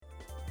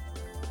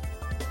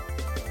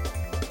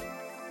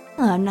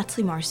Hello, I'm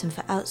Natalie Morrison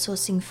for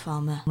Outsourcing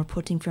Pharma,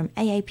 reporting from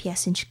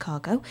AAPS in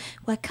Chicago,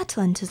 where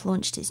Catalent has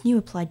launched its new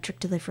Applied Drug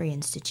Delivery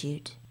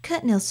Institute.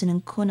 Kurt Nielsen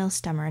and Cornel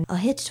Stammer are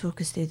here to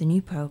talk us through the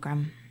new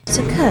program.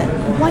 So Kurt,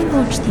 why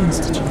launch the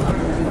Institute?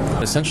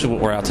 Essentially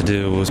what we're out to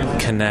do is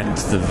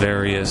connect the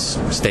various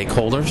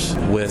stakeholders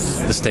with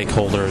the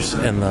stakeholders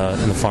in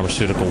the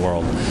pharmaceutical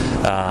world.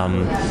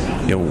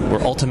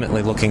 We're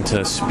ultimately looking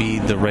to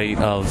speed the rate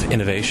of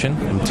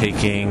innovation,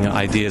 taking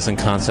ideas and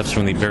concepts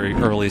from the very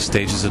early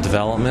stages of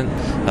development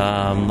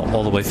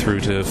all the way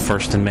through to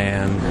first in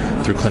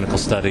man, through clinical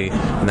study,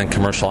 and then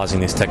commercializing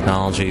these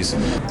technologies.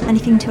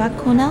 Anything to add,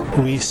 Cornel?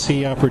 We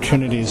see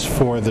opportunities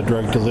for the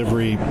drug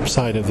delivery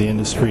side of the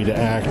industry to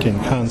act in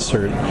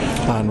concert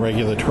on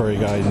regulatory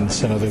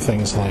guidance and other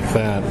things like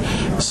that.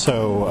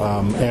 So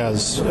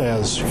as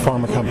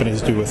pharma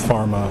companies do with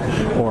pharma,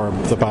 or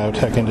the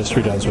biotech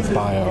industry does with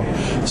bio.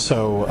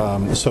 So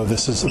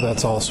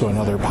that's also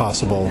another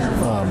possible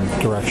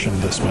direction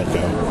this might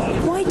go.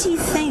 Why do you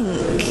think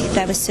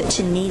there was such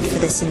a need for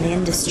this in the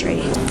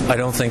industry? I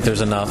don't think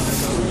there's enough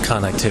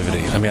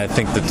connectivity. I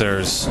think that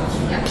there's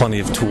plenty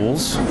of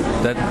tools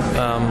that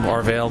are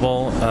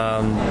available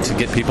to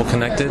get people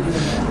connected,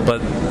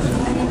 but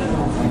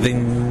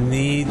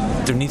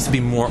there needs to be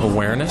more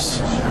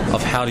awareness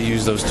of how to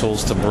use those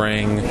tools to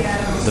bring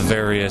the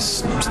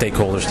various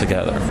stakeholders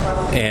together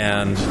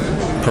and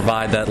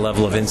provide that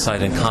level of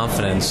insight and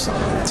confidence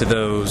to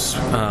those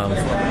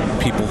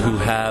people who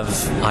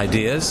have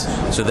ideas,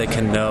 so they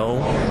can know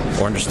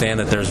or understand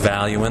that there's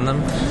value in them,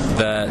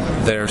 that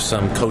there's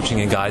some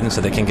coaching and guidance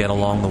that they can get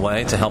along the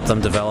way to help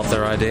them develop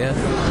their idea,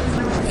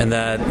 and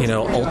that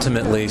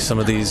ultimately some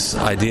of these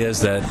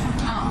ideas that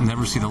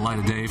never see the light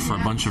of day for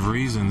a bunch of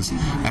reasons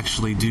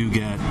actually do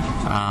get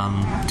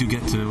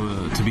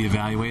to be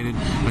evaluated.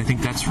 And I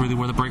think that's really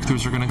where the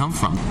breakthroughs are going to come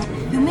from.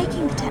 You're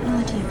making the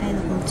technology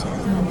available to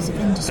other members of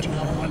industry.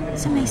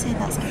 Some may say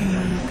that's giving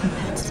away your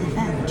competitive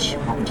edge.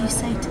 What would you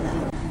say to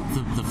that?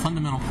 The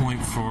fundamental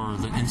point for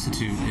the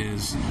Institute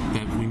is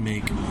that we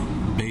make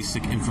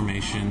basic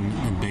information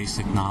and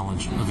basic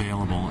knowledge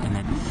available, and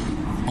that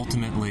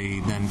ultimately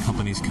then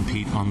companies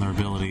compete on their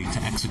ability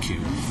to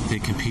execute. They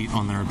compete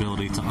on their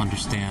ability to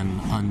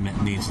understand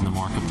unmet needs in the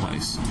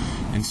marketplace.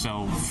 And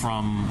so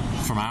from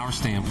our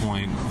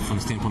standpoint, from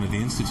the standpoint of the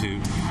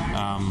Institute,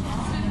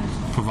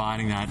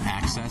 providing that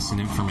access and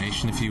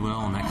information, if you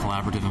will, and that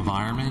collaborative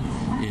environment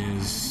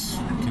is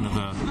kind of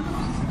the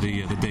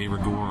de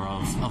rigueur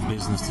of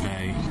business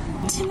today.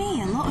 To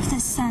me, a lot of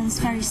this sounds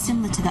very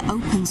similar to the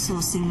open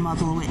sourcing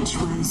model, which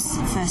was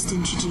first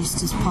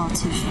introduced as part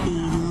of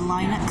the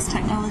Linux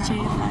technology,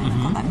 if I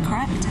got that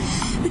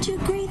correct. Would you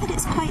agree that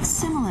it's quite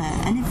similar?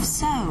 And if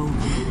so,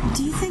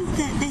 do you think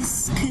that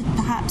this could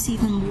perhaps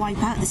even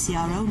wipe out the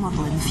CRO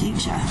model in the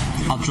future?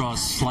 I'll draw a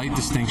slight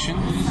distinction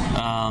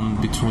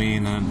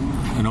between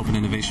an open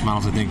innovation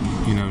model, I think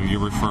you're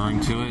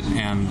referring to it,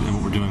 and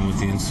what we're doing with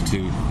the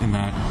Institute, in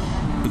that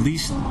at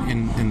least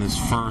in this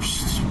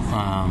first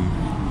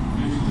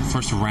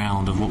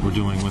round of what we're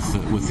doing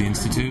with the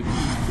Institute,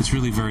 it's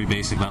really very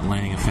basic about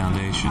laying a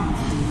foundation.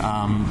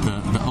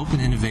 The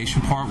open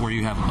innovation part, where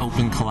you have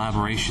open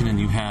collaboration and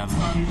you have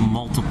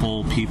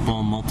multiple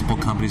people, multiple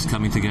companies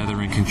coming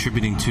together and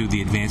contributing to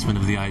the advancement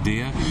of the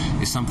idea,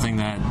 is something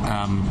that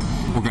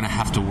we're going to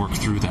have to work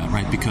through that,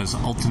 right? Because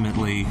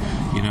ultimately,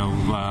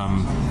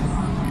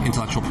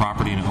 intellectual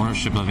property and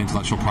ownership of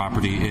intellectual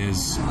property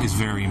is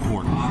very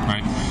important,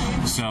 right?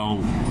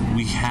 So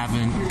we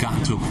haven't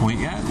gotten to a point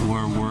yet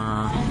where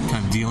we're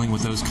kind of dealing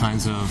with those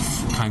kinds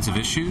of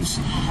issues,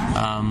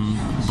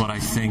 but I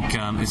think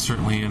it's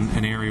certainly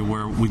an area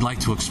where we'd like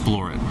to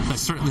explore it.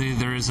 Certainly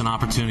there is an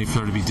opportunity for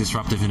there to be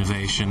disruptive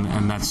innovation,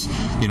 and that's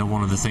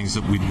one of the things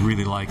that we'd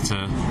really like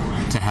to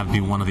have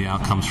be one of the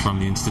outcomes from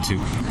the Institute.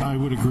 I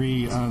would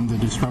agree on the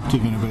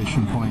disruptive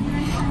innovation point.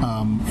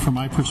 From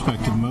my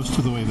perspective, most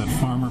of the way that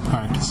pharma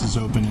practices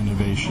open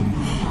innovation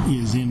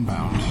is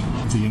inbound.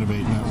 The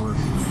Innovate Network,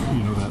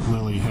 that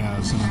Lilly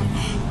has, and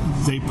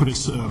they put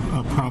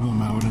a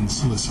problem out and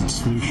solicit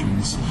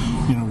solutions.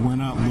 We're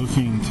not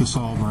looking to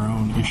solve our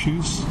own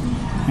issues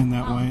in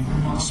that way,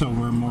 so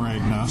we're more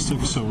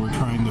agnostic. So we're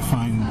trying to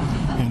find,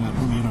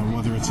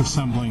 whether it's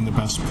assembling the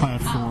best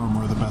platform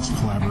or the best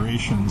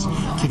collaborations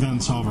to then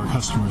solve our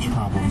customers'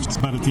 problems.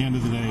 But at the end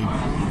of the day,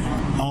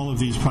 all of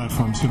these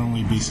platforms can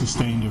only be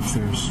sustained if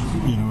there's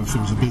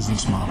a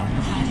business model.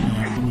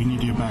 And we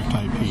need to get back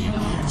to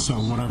IP. So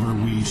whatever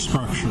we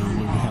structure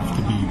would have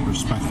to be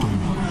respecting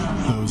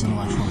those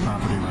intellectual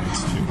property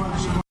rights too.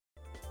 So.